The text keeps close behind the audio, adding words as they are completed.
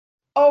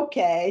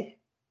Okay.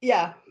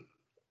 Yeah.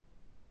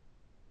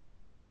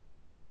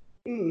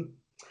 Mm.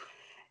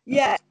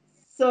 Yeah.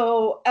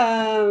 So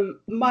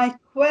my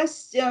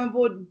question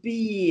would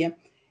be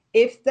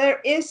if there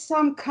is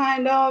some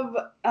kind of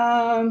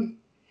uh,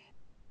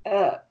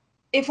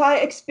 if I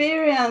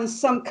experience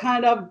some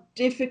kind of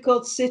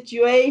difficult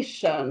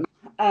situation,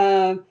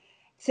 uh,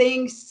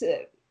 things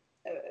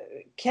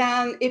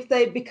can, if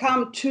they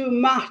become too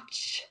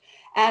much,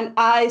 and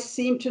I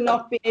seem to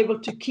not be able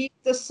to keep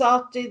the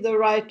sati, the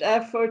right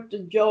effort, the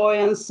joy,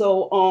 and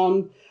so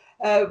on.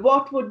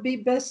 What would be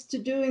best to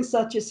do in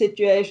such a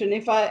situation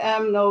if I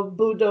am no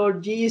Buddha or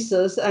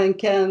Jesus and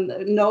can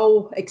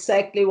know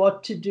exactly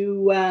what to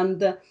do?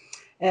 And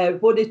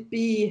would it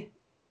be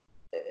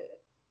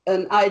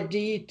an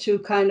idea to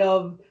kind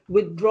of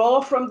withdraw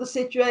from the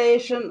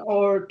situation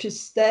or to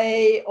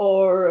stay,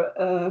 or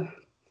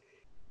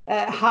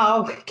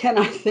how can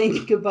I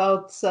think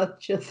about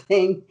such a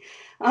thing?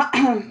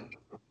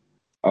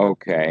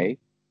 Okay.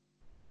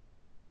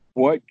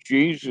 What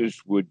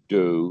Jesus would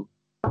do,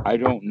 I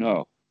don't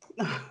know.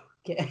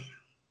 Okay.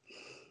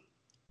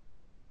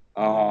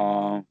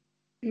 Uh,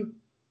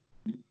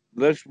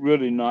 let's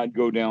really not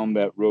go down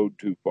that road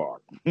too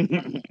far.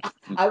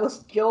 I was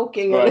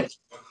joking a but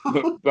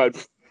little.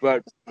 but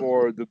but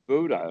for the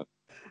Buddha,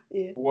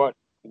 Yeah. what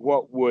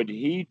would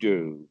he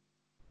do?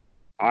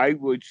 I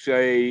would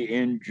say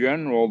in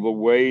general the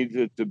way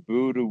that the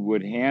Buddha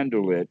would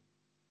handle it,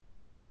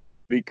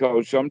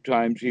 because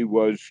sometimes he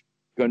was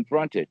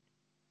confronted.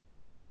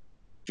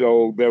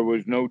 So there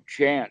was no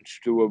chance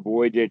to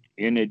avoid it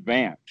in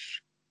advance.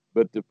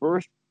 But the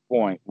first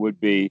point would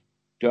be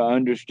to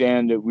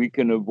understand that we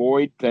can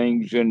avoid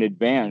things in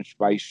advance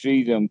by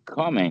see them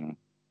coming.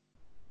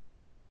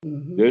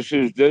 Mm-hmm. This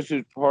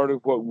is part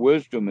of what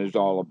wisdom is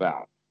all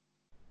about.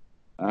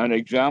 An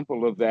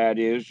example of that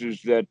is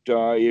that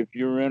if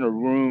you're in a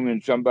room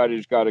and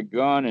somebody's got a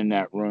gun in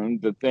that room,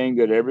 the thing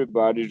that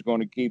everybody's going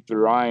to keep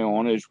their eye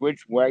on is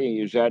which way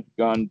is that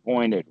gun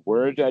pointed?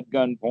 Where is that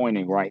gun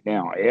pointing right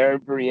now?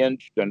 Every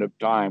instant of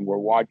time, we're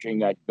watching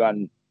that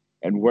gun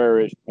and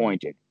where it's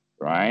pointed,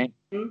 right?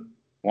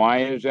 Why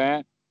is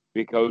that?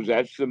 Because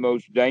that's the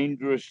most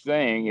dangerous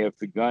thing. If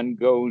the gun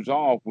goes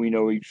off, we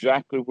know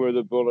exactly where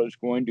the bullet's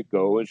going to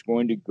go. It's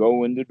going to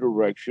go in the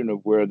direction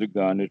of where the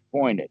gun is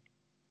pointed.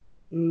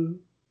 Mm.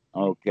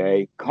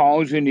 Okay,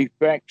 cause and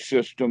effect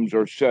systems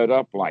are set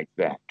up like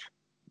that,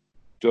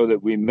 so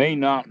that we may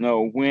not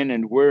know when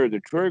and where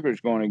the trigger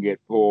is going to get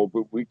pulled,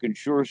 but we can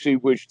sure see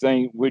which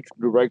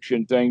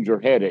direction things are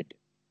headed.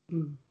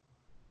 Mm.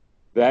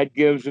 That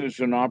gives us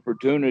an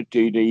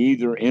opportunity to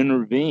either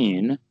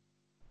intervene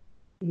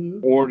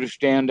or to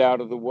stand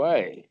out of the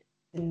way.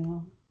 Yeah.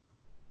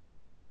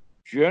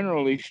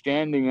 Generally,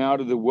 standing out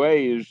of the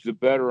way is the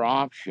better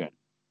option.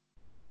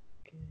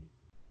 Okay.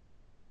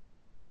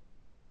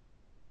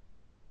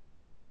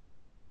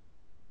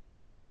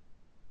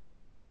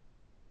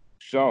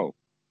 So,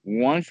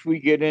 once we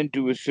get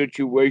into a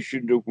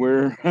situation to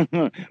where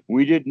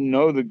we didn't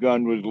know the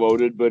gun was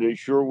loaded, but it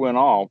sure went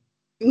off,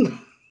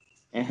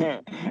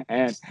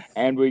 and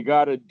and we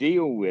got to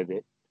deal with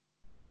it.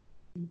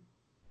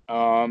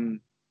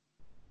 Um,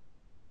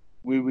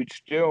 we would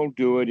still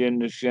do it in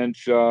the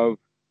sense of,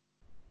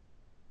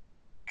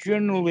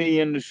 generally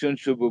in the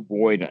sense of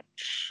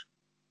avoidance,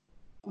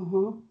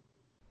 Uh-huh.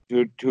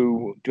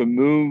 to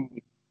move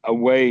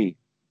away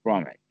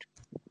from it.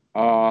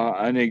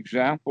 An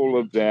example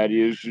of that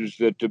is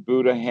that the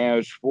Buddha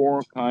has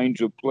four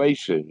kinds of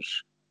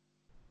places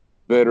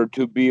that are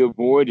to be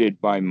avoided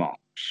by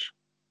monks.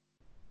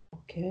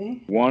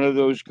 Okay. One of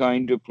those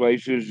kind of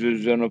places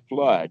is in a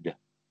flood.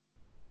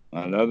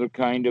 Another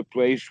kind of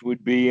place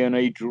would be in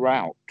a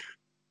drought.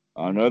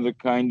 Another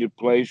kind of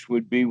place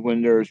would be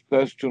when there's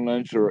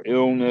pestilence or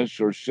illness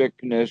or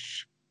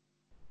sickness.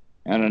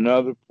 And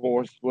another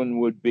fourth one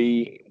would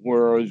be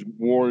where is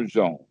war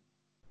zone.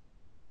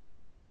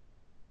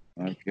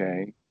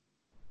 Okay.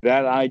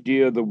 That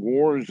idea of the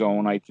war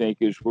zone, I think,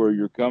 is where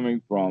you're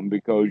coming from,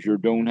 because you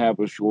don't have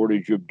a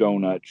shortage of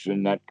donuts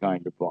and that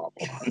kind of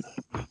problem.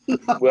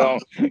 Well,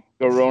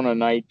 Corona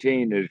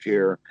 19 is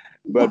here,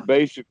 but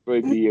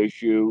basically the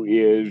issue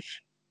is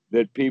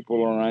that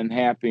people are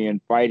unhappy and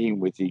fighting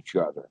with each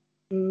other.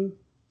 Mm.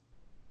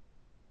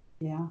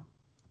 Yeah.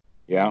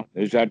 Yeah,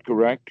 is that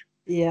correct?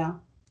 Yeah.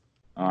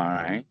 All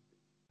right.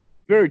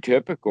 Very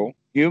typical.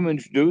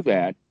 Humans do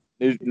that.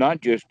 It's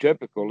not just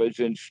typical, it's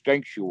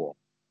instinctual.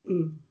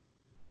 Mm.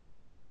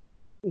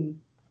 Mm.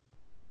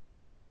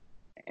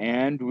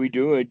 And we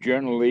do it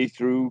generally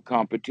through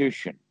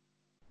competition,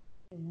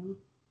 Yeah.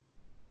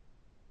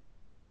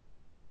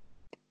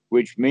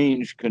 which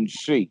means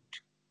conceit.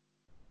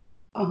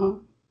 Uh-huh.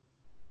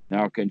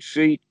 Now,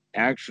 conceit,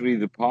 actually,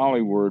 the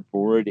Pali word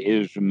for it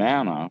is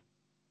mana,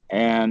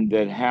 and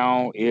that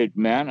how it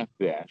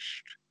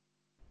manifests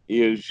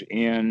is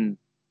in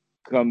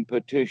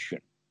competition.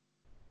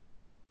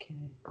 Okay.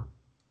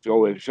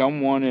 So if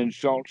someone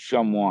insults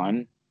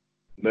someone,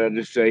 let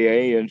us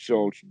say A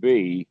insults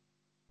B,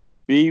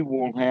 B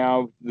will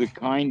have the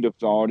kind of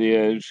thought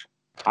is,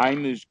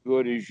 I'm as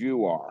good as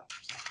you are.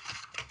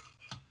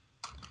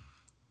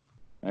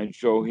 And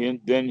so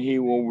then he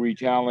will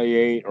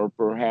retaliate, or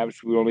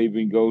perhaps we'll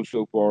even go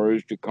so far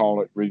as to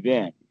call it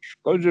revenge.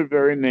 Because there are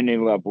very many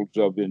levels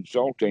of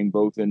insulting,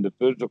 both in the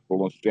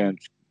physical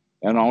sense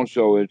and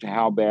also as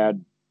how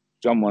bad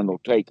someone will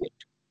take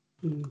it.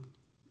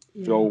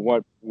 Yeah. So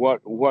what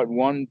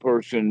one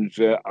person's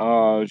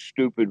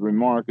stupid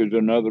remark is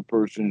another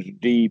person's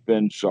deep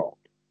insult.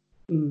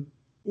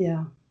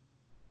 Yeah.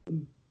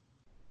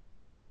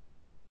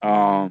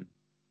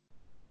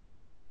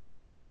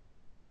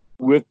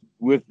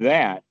 With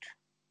that,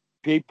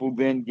 people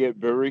then get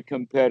very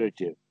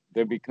competitive.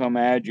 They become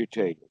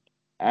agitated.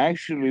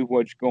 Actually,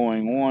 what's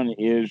going on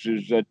is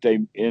that they,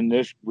 in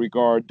this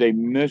regard, they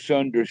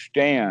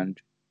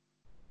misunderstand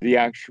the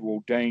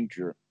actual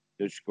danger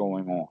that's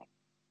going on.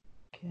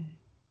 Okay.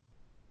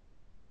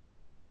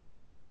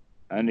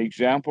 An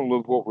example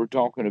of what we're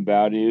talking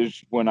about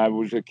is when I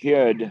was a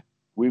kid,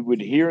 we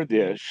would hear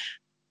this,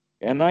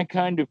 and I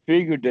kind of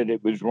figured that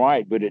it was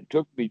right, but it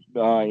took me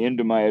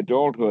into my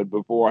adulthood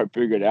before I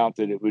figured out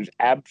that it was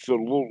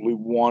absolutely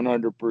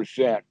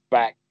 100%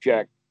 fact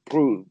check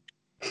proved.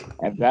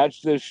 And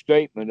that's the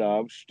statement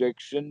of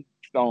sticks and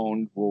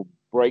stones will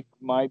break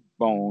my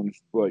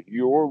bones, but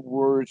your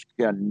words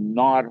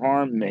cannot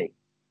harm me.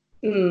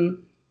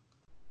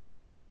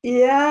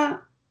 Yeah.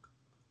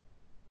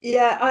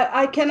 Yeah,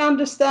 I can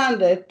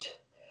understand it.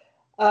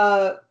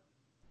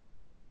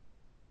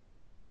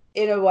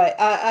 In a way,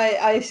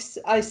 I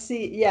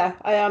see. Yeah,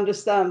 I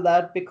understand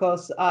that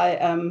because I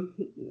am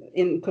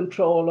in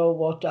control of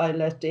what I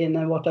let in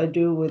and what I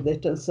do with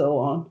it and so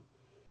on.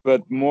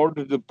 But more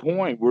to the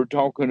point, we're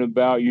talking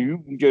about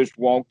you just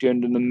walked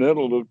into the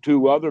middle of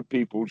two other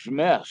people's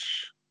mess.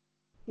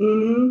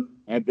 And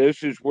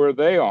this is where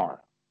they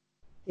are.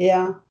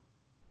 Yeah.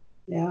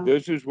 Yeah.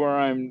 This is where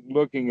I'm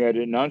looking at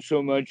it, not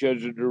so much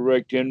as a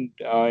direct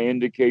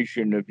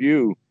indication of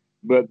you,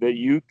 but that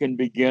you can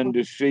begin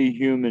to see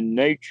human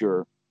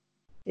nature.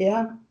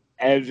 Yeah.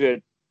 As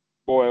it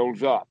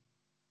boils up.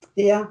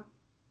 Yeah.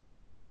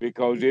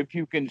 Because if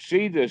you can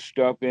see this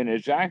stuff in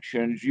its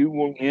actions, you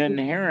will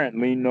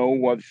inherently know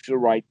what's the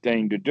right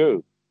thing to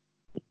do.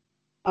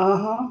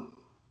 Uh-huh.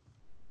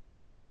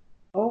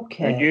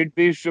 Okay. And you'd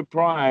be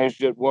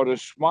surprised at what a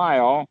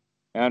smile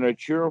and a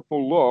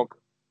cheerful look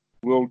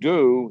will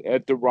do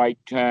at the right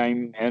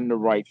time and the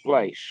right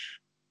place.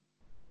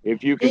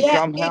 If you can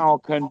somehow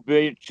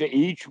convince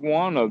each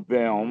one of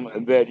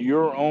them that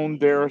you're on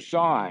their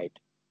side.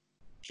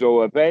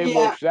 So if A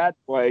looks that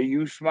way,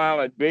 you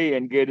smile at B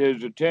and get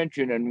his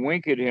attention and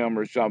wink at him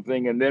or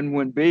something. And then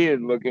when B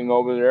is looking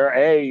over there,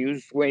 A, you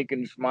wink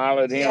and smile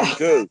at him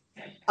too.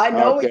 I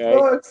know it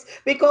works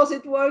because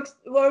it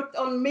worked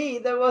on me.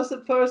 There was a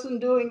person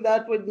doing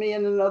that with me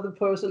and another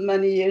person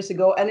many years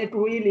ago, and it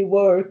really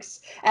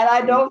works. And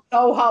I don't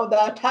know how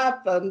that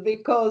happened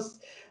because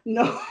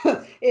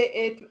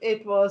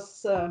it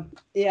was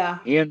yeah.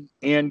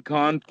 In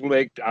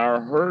conflict,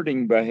 our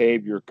herding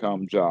behavior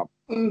comes up.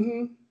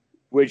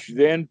 Which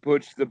then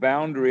puts the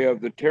boundary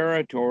of the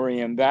territory,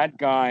 and that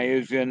guy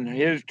is in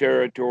his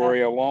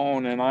territory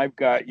alone, and I've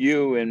got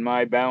you in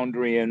my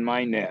boundary in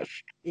my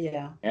nest.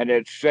 Yeah. And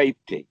it's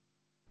safety.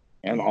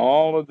 And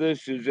all of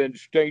this is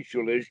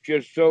instinctual. It's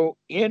just so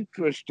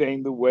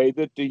interesting the way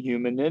that the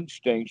human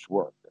instincts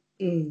work.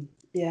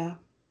 Yeah.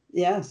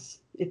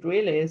 Yes, it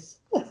really is.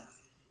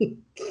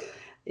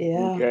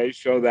 Yeah. Okay,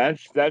 so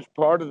that's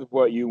part of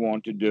what you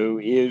want to do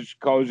is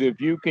because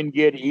if you can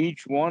get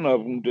each one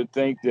of them to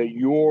think that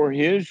you're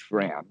his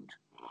friend,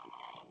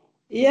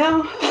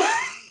 yeah,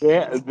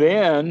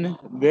 then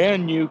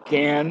you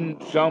can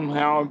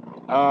somehow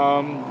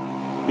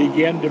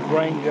begin to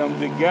bring them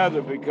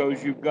together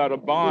because you've got a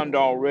bond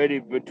already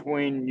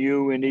between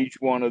you and each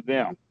one of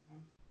them.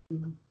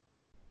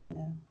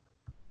 Yeah.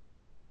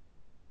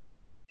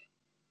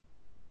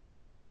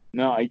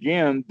 Now,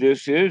 again,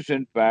 this is,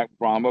 in fact,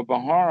 Brahma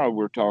Vihara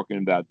we're talking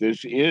about.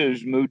 This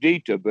is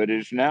mudita, but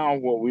it's now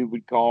what we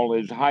would call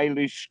as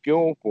highly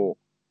skillful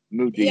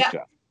mudita.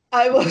 Yeah,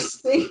 I was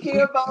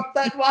thinking about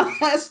that. One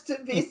has to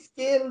be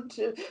skilled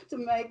to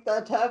make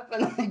that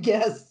happen, I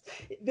guess.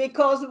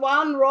 Because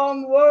one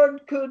wrong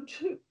word could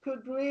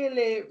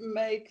really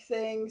make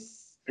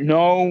things...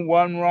 No,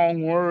 one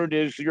wrong word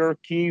is your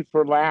key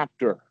for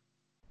laughter.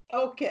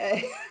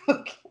 Okay,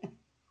 okay.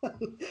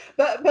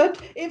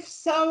 But if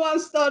someone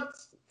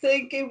starts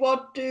thinking,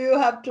 what do you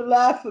have to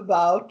laugh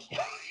about?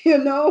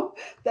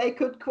 They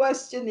could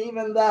question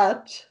even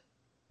that.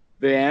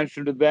 The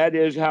answer to that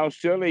is how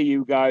silly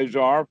you guys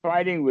are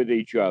fighting with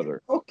each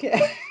other.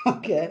 Okay,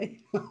 okay.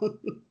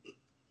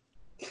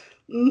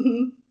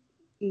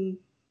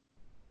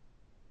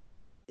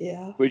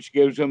 Yeah. Which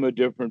gives them a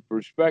different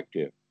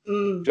perspective.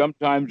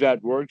 Sometimes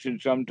that works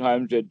and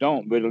sometimes it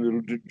don't, but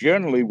it'll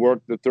generally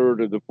work the third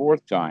or the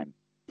fourth time.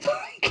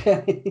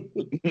 Okay.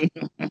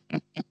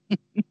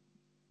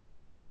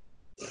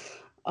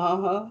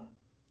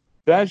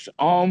 That's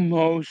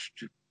almost,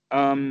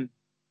 how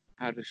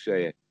to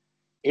say it?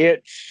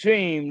 It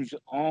seems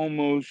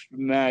almost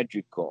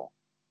magical.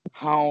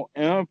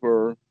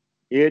 However,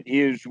 it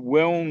is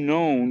well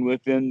known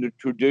within the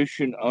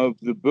tradition of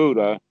the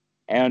Buddha,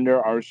 and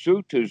there are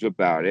suttas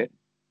about it.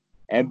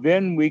 And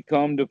then we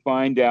come to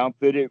find out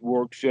that it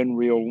works in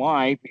real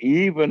life,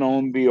 even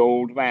on the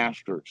old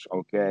masters,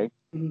 okay?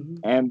 Mm-hmm.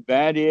 And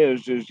that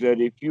is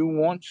that if you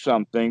want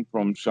something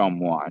from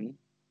someone,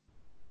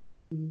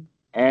 Mm-hmm.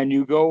 and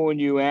you go and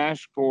you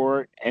ask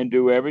for it and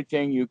do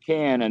everything you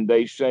can, and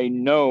they say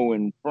no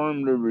and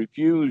firmly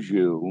refuse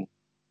you,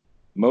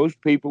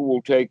 most people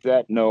will take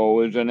that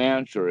no as an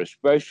answer,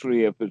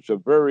 especially if it's a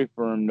very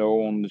firm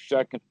no on the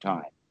second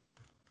time.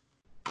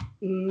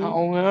 Mm-hmm.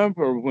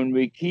 However, when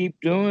we keep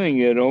doing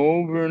it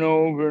over and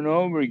over and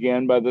over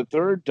again, by the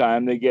third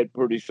time, they get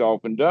pretty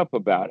softened up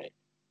about it.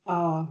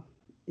 Oh,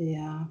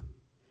 yeah.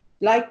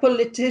 Like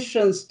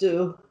politicians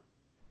do.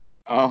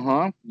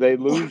 They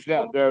lose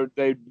that.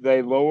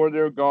 They lower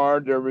their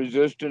guard. Their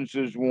resistance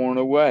is worn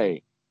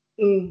away.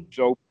 Mm.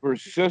 So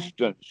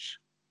persistence.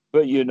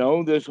 But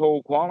this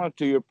whole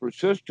quality of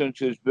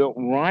persistence is built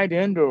right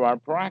into our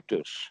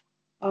practice.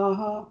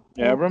 Uh-huh.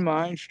 Never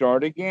mind,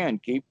 start again.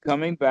 Keep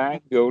coming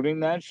back,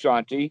 building that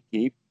sati.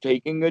 Keep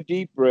taking a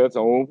deep breath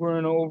over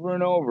and over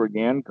and over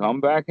again.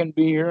 Come back and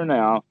be here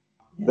now.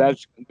 Yeah.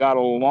 That's got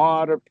a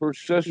lot of Mm-hmm.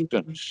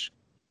 persistence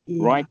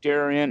Yeah. right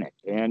there in it.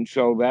 And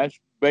so that's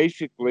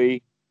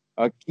basically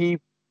a key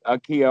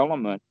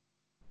element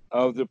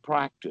of the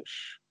practice.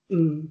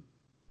 Mm.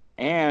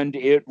 And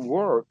it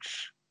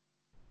works.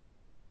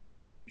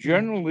 Yeah.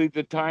 Generally,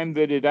 the time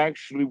that it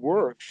actually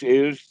works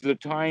is the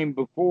time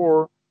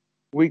before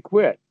we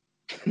quit.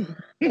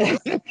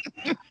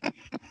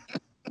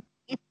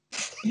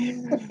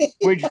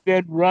 Which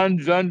then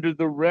runs under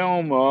the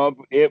realm of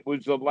it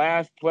was the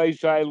last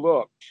place I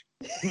looked.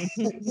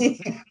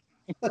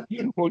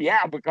 Well,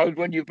 yeah, because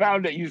when you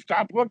found it, you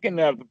stopped looking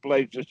at the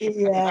places.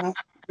 Yeah.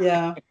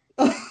 Yeah.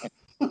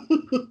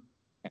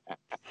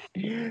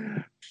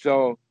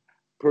 So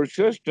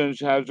persistence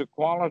has a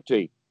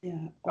quality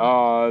Yeah.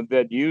 Oh.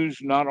 that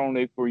used not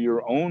only for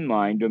your own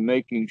mind and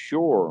making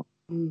sure,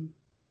 Mm.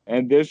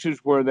 and this is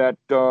where that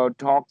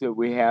talk that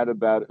we had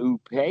about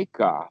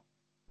upeka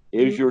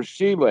is Mm. your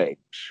sea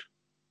legs.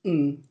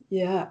 Mm.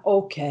 Yeah.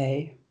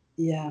 Okay.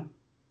 Yeah.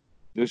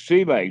 The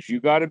sea legs. You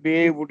got to be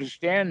able to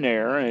stand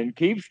there and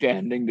keep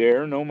standing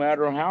there no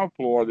matter how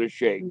Florida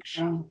shakes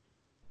Yeah.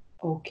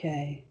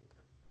 Okay.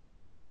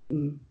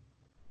 Mm.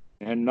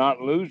 and not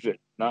lose it,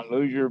 not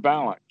lose your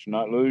balance,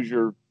 not lose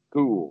your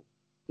cool,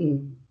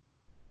 Mm.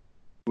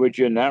 which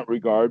in that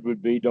regard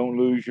would be don't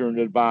lose your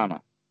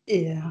nirvana.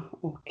 Yeah.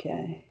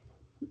 Okay.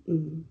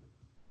 Mm.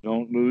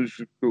 Don't lose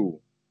your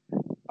cool.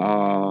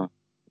 Uh,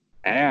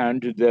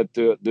 and that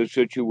the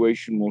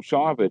situation will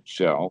solve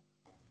itself.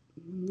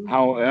 Mm.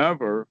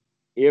 However,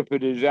 if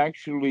it is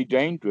actually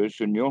dangerous,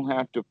 and you'll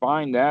have to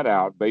find that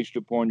out based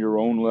upon your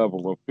own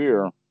level of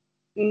fear,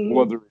 Mm.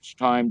 whether it's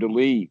time to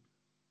leave.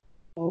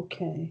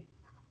 Okay.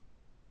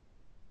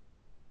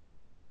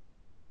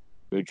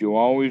 But you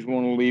always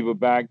want to leave a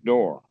back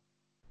door.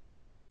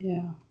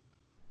 Yeah.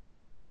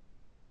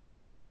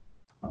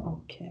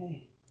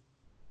 Okay.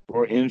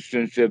 For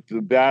instance, if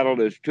the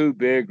battle is too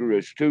big or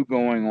it's too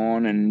going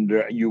on and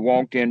you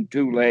walked in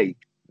too late,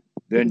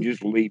 then Mm.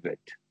 just leave it.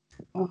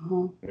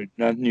 Uh-huh. There's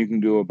nothing you can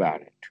do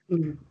about it.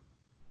 Mm.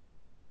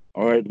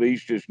 Or at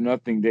least it's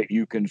nothing that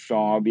you can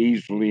solve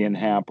easily and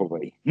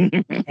happily.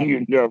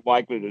 They're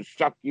likely to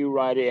suck you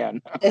right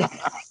in.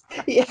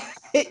 Yeah.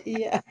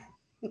 Yeah.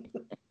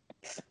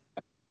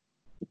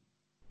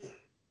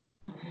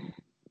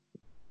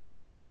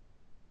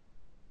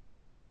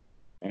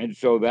 And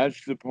so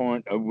that's the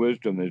point of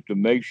wisdom, is to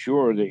make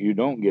sure that you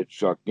don't get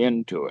sucked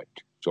into it.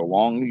 So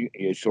long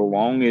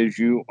as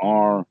you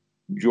are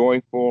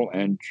joyful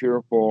and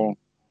cheerful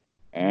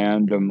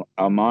and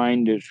a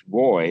mind is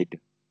void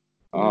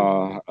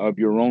Mm. of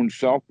your own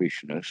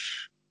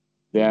selfishness,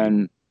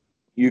 then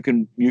you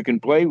can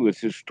play with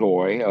this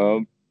toy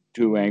of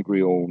two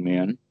angry old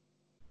men.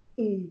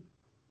 Mm.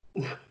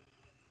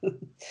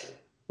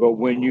 But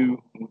when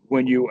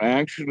you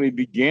actually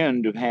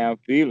begin to have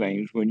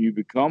feelings, when you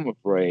become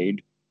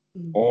afraid,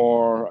 Mm.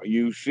 or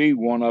you see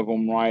one of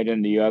them right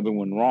and the other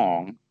one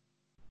wrong,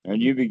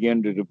 and you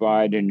begin to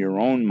divide in your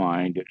own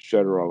mind,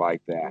 etc.,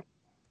 like that,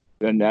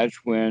 then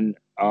that's when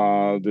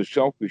the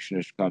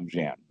selfishness comes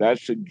in.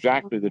 That's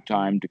exactly the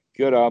time to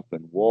get up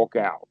and walk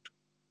out.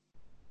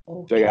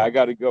 Say, Okay. I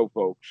got to go,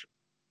 folks.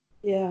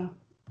 Yeah.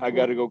 I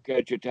got to go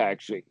catch a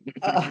taxi,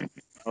 Uh,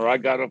 or I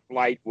got a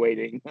flight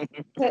waiting,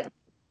 okay.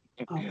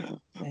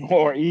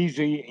 or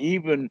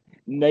even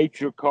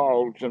nature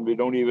calls, and we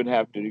don't even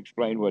have to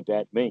explain what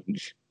that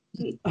means.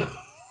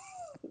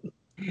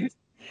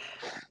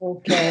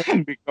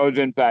 Okay. Because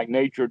in fact,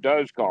 nature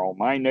does call.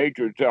 My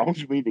nature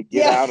tells me to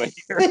get Yeah. out of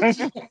here.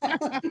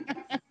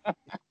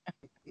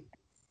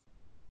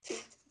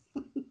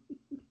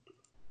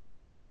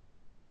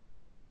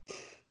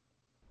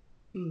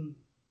 Mm.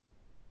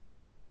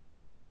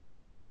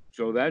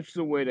 So that's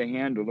the way to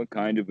handle a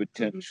kind of a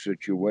tense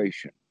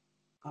situation.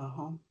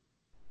 Uh-huh.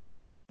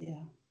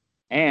 Yeah.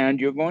 and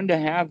you're going to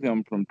have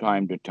them from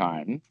time to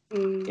time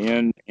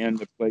in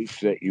the place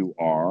that you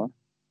are.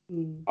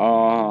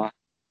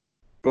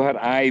 But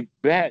I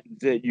bet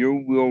that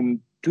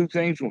two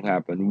things will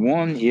happen.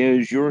 One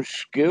is your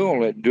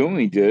skill at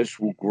doing this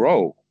will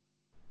grow,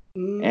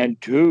 and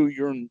two,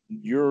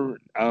 your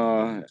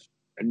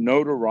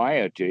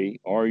notoriety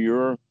or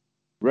your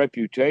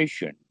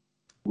reputation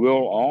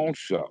will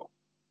also.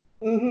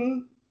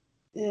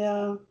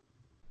 Yeah.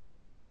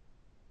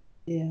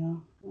 Yeah.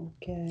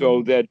 Okay.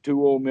 So that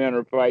two old men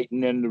are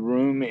fighting in the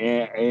room,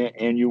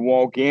 and you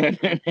walk in,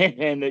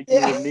 and that you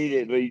Yeah.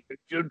 immediately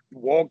just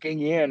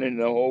walking in, and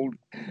the whole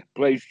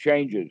place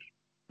changes.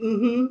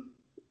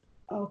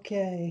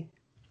 Okay.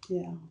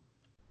 Yeah.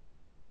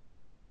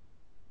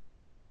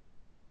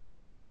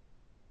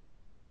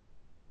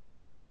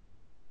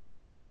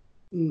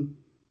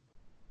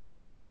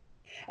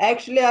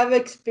 Actually, I've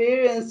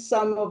experienced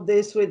some of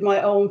this with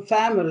my own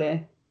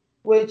family,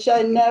 which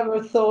I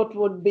never thought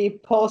would be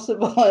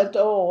possible at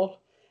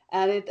all.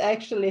 And it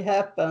actually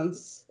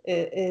happens.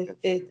 It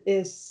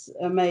is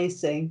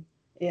amazing.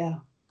 Yeah.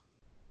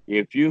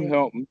 If you Yeah.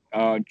 help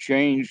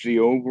change the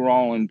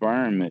overall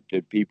environment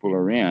that people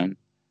are in,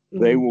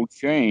 they will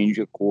change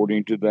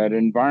according to that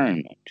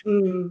environment.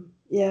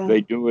 Yeah.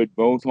 They do it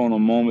both on a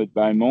moment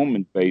by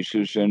moment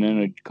basis and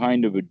in a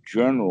kind of a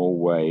general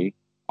way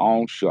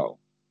also.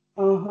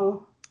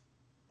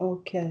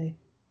 Okay.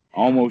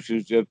 Almost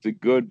as if the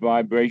good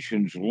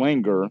vibrations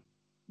linger,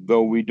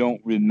 though we don't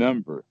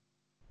remember.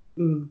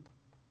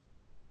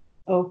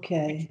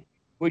 Okay.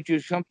 Which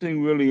is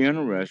something really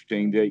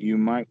interesting that you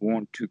might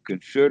want to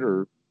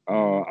consider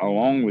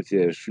along with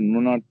this. And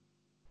we're not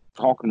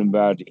talking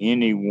about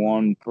any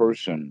one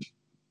person,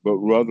 but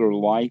rather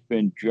life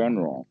in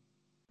general.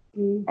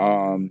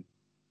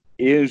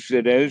 Is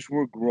that as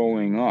we're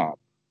growing up,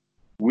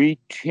 we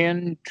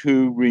tend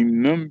to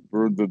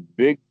remember the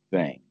big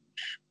things,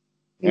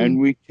 and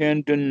we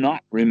tend to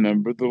not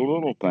remember the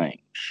little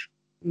things.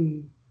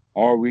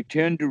 Or we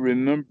tend to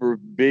remember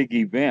big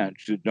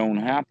events that don't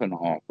happen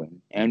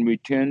often, and we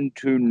tend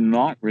to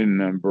not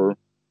remember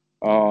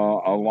a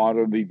lot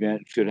of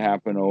events that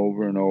happen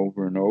over and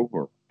over and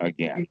over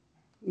again.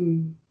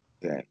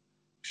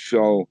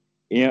 So,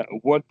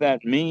 what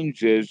that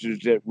means is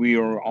that we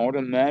are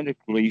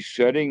automatically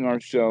setting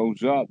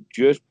ourselves up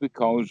just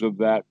because of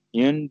that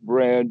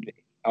inbred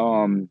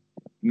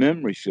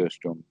memory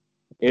system.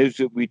 Is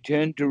that we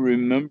tend to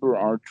remember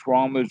our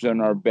traumas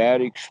and our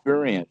bad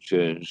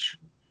experiences,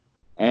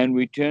 and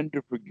we tend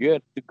to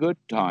forget the good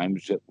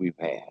times that we've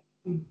had.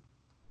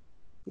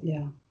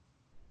 Yeah.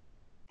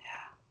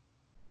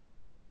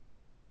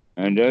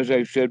 And as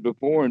I said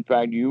before, in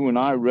fact, you and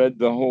I read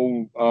the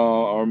whole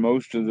or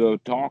most of the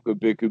talk of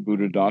Bhikkhu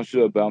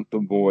Buddhadasa about the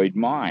void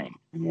mind.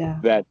 Yeah.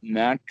 That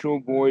natural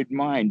void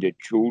mind, that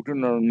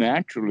children are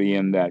naturally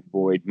in that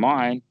void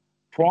mind,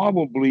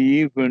 probably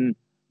even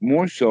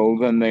more so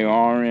than they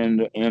are in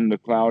the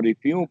cloudy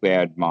feel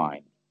bad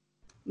mind.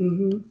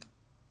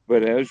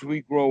 But as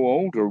we grow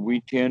older,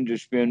 we tend to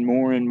spend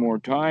more and more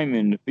time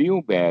in the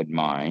feel bad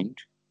mind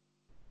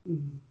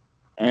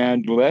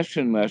and less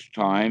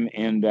time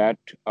in that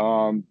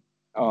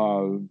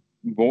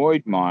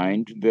void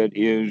mind that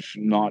is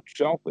not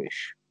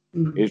selfish,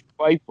 is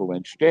playful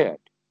instead.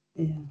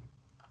 Yeah.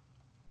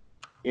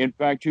 In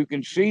fact, you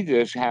can see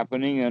this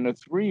happening in a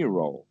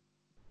 3-year-old,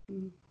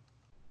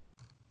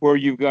 where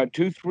you've got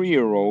two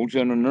 3-year-olds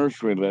in a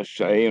nursery, let's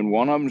say, and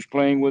one of them's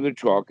playing with a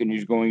truck and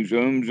he's going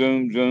zoom,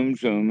 zoom, zoom,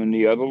 zoom, and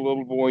the other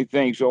little boy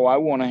thinks, oh, I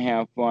want to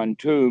have fun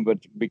too, but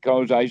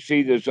because I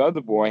see this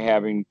other boy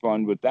having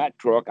fun with that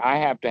truck, I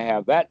have to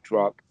have that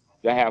truck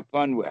to have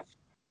fun with.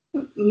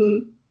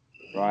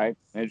 Right?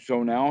 And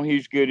so now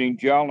he's getting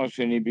jealous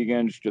and he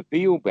begins to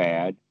feel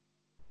bad,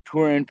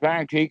 where in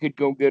fact he could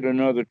go get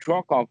another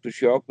truck off the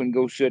shelf and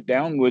go sit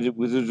down with it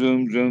with a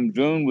zoom, zoom,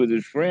 zoom with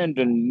his friend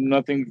and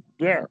nothing's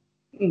there.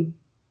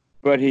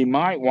 But he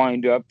might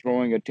wind up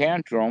throwing a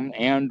tantrum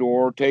and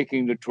or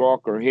taking the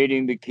truck or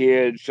hitting the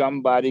kid.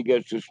 Somebody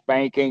gets a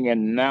spanking,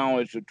 and now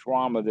it's a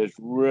trauma that's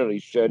really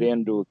set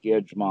into a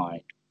kid's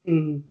mind.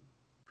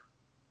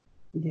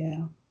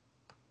 Yeah.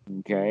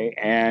 Okay,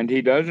 and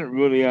he doesn't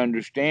really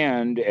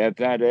understand at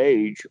that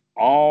age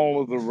all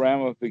of the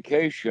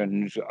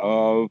ramifications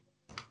of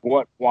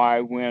what, why,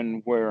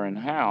 when, where, and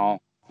how.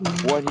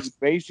 What he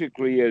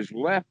basically is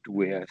left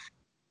with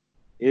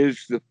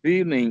is the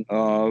feeling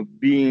of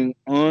being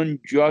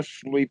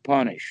unjustly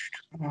punished,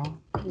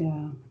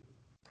 Yeah.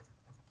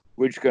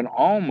 which can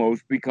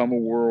almost become a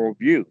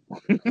worldview.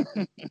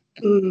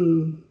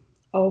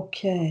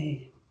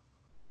 Okay.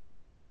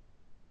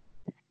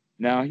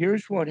 Now,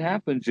 here's what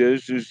happens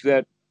is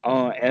that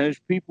as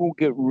people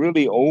get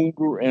really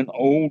older and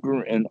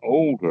older and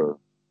older,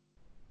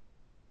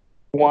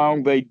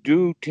 while they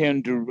do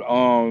tend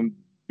to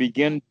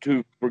begin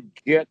to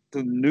forget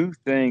the new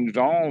things,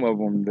 all of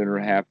them that are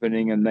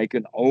happening, and they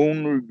can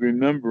only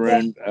remember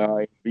in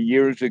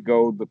years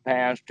ago the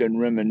past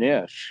and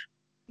reminisce.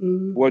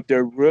 What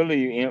they're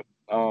really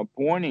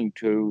pointing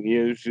to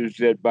is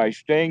that by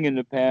staying in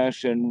the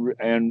past and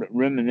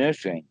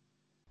reminiscing,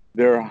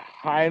 they're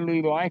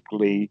highly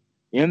likely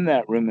in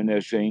that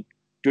reminiscing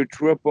to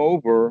trip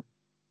over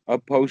a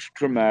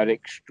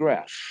post-traumatic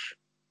stress,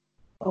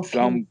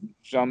 Okay.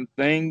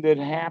 something that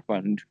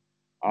happened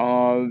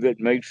that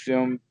makes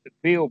them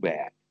feel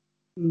bad.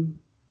 Mm.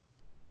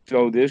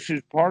 So this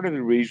is part of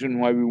the reason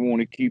why we want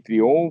to keep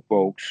the old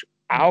folks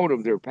out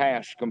of their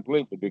past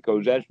completely,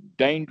 because that's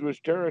dangerous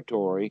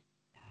territory,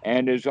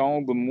 and is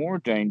all the more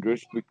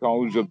dangerous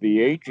because of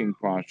the aging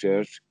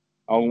process.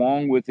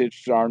 Along with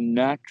it's our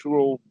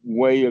natural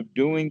way of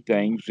doing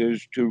things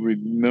is to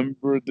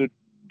remember the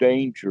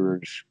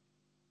dangers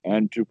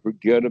and to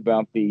forget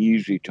about the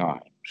easy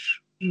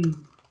times.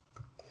 Mm.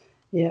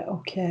 Yeah,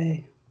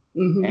 okay.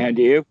 Mm-hmm. And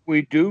if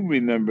we do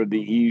remember the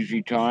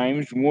easy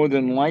times, more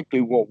than likely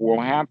what will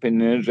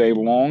happen is a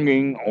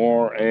longing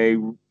or a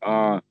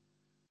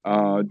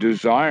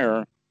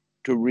desire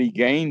to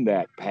regain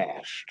that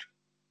past,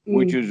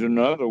 which Mm. is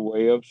another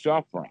way of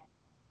suffering.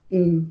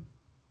 Mm.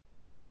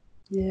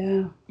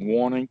 Yeah.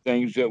 Wanting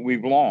things that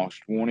we've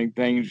lost, wanting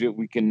things that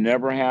we can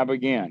never have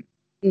again.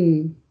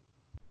 Mm.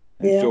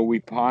 And Yeah. so we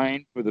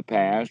pine for the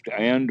past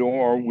and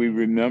or we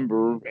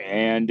remember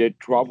and it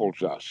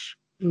troubles us.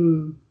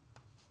 Mm.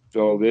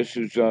 So this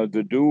is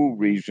the dual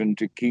reason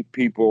to keep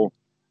people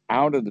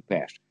out of the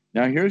past.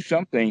 Now, here's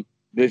something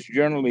that's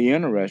generally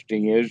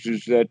interesting is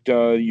that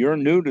you're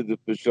new to the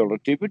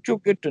facility, but you'll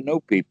get to know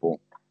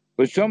people.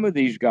 But some of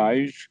these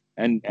guys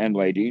and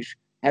ladies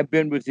have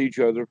been with each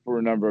other for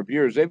a number of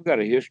years. They've got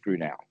a history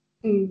now.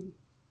 Mm.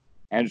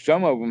 And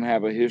some of them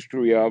have a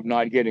history of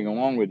not getting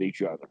along with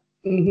each other.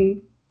 Mm-hmm.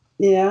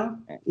 Yeah.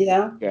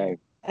 Yeah. Okay.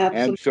 And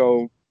Absolutely.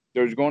 so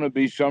there's going to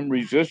be some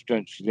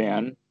resistance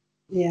then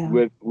Yeah.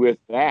 with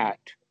that.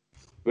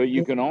 But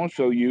you Yeah. can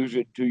also use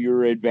it to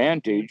your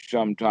advantage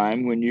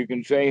sometime when you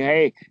can say,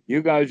 hey,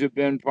 you guys have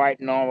been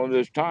fighting all of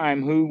this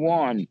time. Who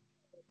won?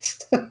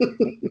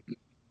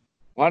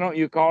 Why don't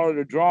you call it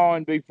a draw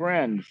and be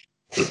friends?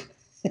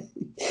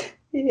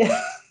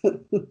 Yeah.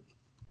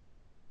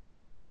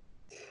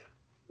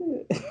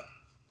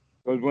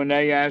 Because when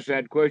they ask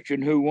that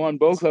question, who won,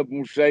 both of them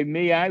will say,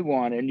 me, I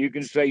won. And you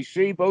can say,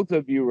 see, both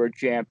of you are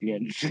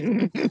champions.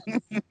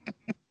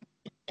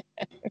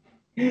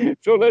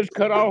 So let's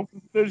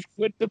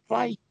quit the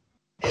fight.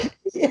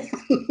 Yeah.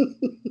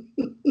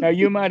 Now,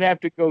 you might have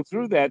to go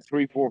through that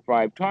 3, 4,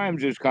 5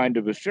 times as kind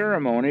of a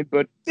ceremony,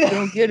 but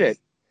they'll get it.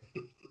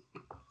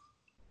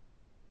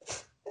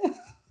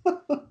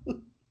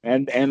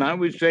 And I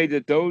would say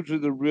that those are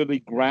the really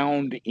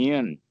ground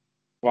in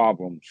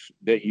problems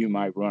that you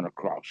might run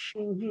across. Is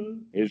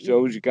Mm-hmm.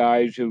 those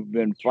guys who've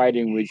been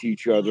fighting with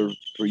each other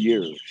for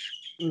years.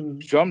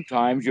 Mm.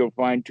 Sometimes you'll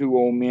find two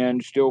old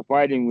men still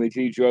fighting with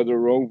each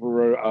other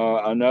over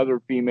another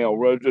female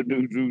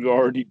resident who's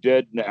already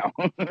dead now.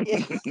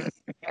 Yeah.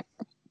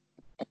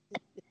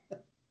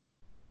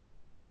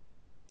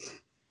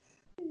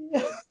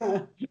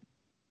 Yeah.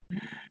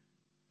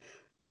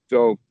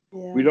 So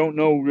we Yeah. don't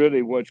know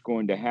really what's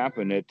going to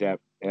happen at that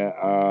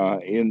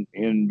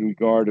in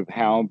regard of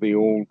how the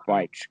old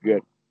fights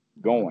get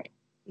going.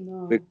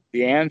 No.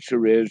 The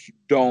answer is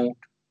don't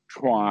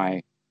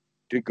try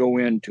to go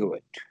into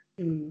it.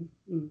 Mm.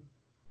 Mm.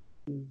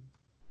 Mm.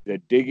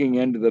 That digging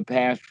into the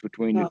past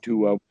between the No.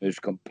 two of them is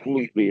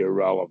completely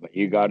irrelevant.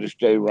 You got to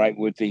stay right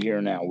with the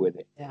here now with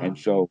it. Yeah. And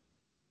so,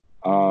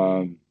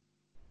 um,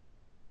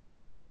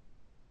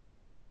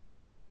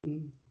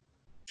 Mm.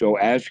 so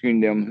asking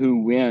them who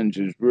wins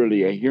is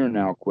really a here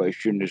now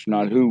question. It's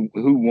not who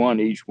won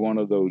each one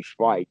of those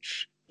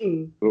fights,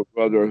 Mm. but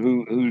rather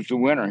who's the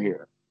winner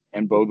here.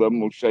 And both of them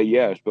will say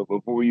yes. But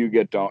before you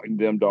get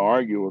them to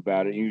argue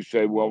about it, you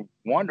say, well,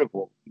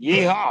 wonderful.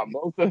 Yeehaw,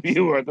 both of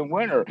you are the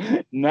winner.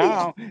 Yeah.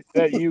 Now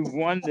that you've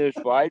won this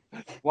fight,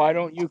 why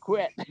don't you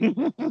quit?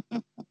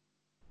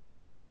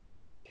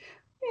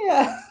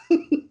 Yeah.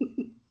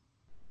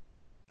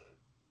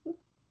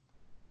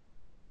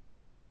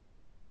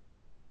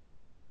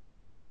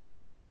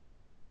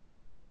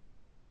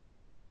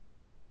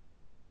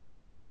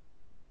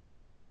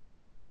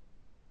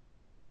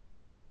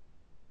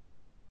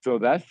 So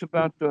that's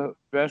about the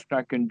best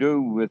I can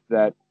do with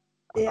that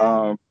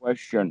Yeah.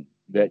 question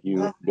that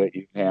you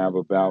have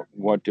about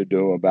what to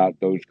do about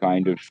those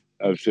kind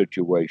of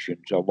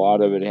situations. A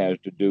lot of it has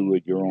to do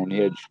with your own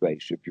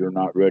headspace. If you're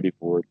not ready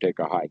for it, take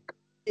a hike.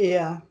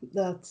 Yeah.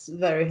 That's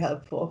very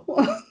helpful.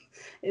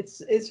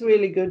 It's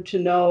really good to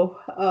know.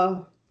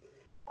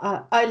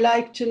 I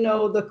like to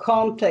know the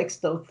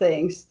context of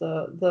things,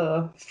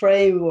 the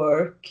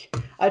framework.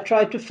 I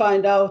try to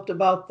find out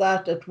about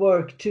that at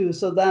work too,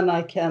 so then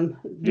I can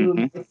do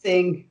Mm-hmm. my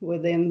thing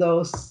within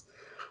those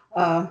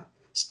uh,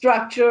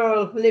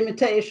 structural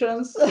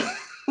limitations.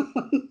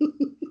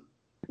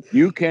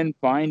 You can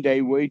find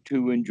a way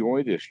to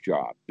enjoy this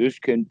job. This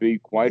can be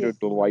quite Yeah, a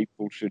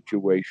delightful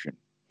situation.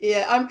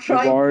 yeah, I'm You've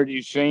trying.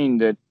 already seen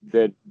that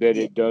Yeah,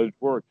 it does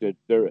work. That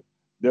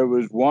there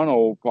was one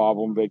old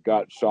problem that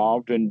got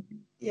solved, and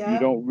you yeah,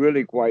 don't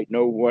really quite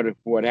know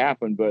what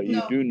happened, but you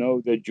no, do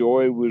know that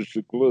joy was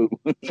the glue.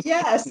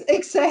 yes,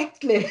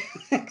 exactly,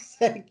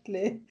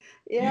 exactly.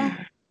 Yeah,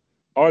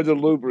 or the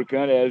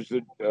lubricant, as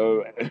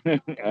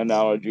the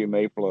analogy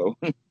may flow.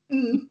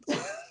 Mm.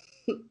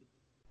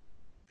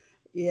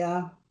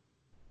 Yeah.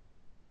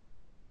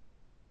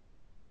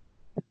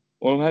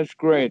 Well, that's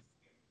great.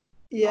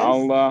 Yes.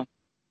 I'll.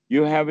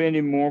 You have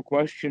any more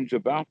questions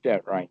about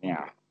that right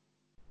now?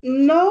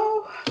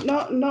 No,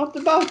 not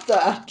about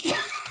that.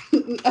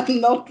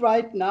 Not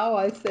right now,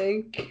 I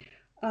think.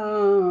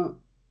 Uh,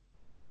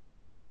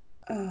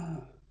 uh,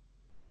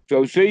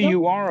 So, see, no.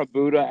 you are a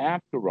Buddha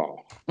after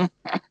all.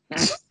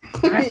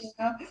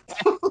 Yeah.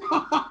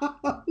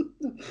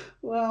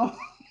 Well,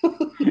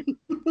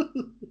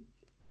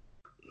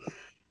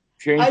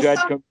 Change I that.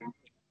 some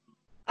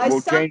I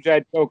We'll some change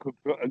that.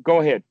 Go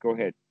ahead. Go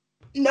ahead.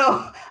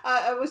 no.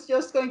 I was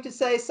just going to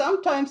say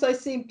sometimes I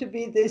seem to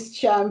be this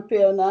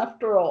champion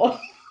after all.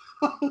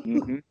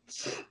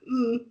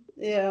 Mm-hmm.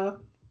 Yeah.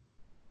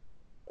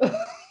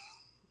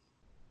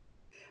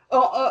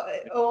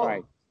 Or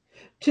Right.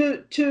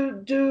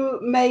 to do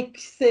make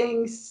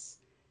things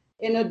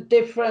in a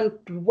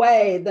different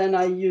way than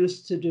I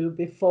used to do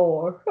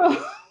before.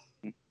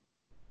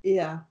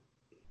 Yeah,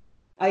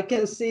 I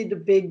can see the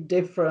big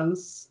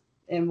difference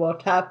in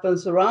what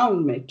happens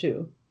around me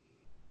too.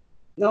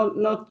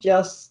 Not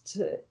just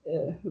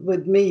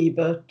with me,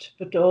 but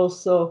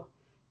also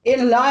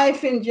in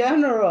life in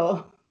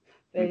general,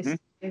 Mm-hmm.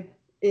 basically.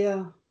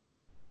 Yeah.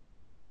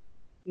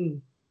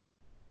 Mm.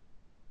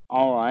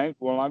 All right.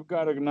 Well, I've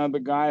got another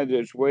guy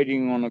that's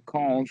waiting on a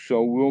call,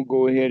 so we'll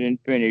go ahead and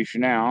finish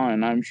now.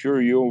 And I'm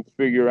sure you'll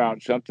figure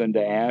out something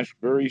to ask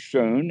very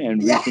soon,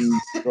 and we Yeah. can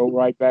go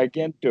right back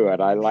into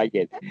it. I like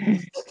it.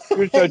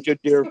 You're such Thank a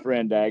dear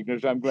friend,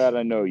 Agnes. I'm glad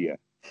I know you.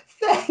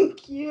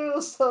 Thank you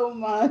so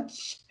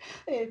much.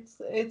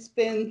 It's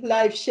been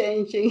life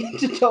changing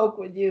to talk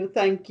with you.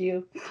 Thank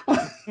you.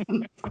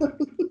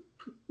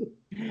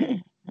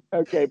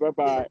 Okay. Bye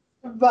bye.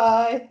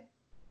 Bye.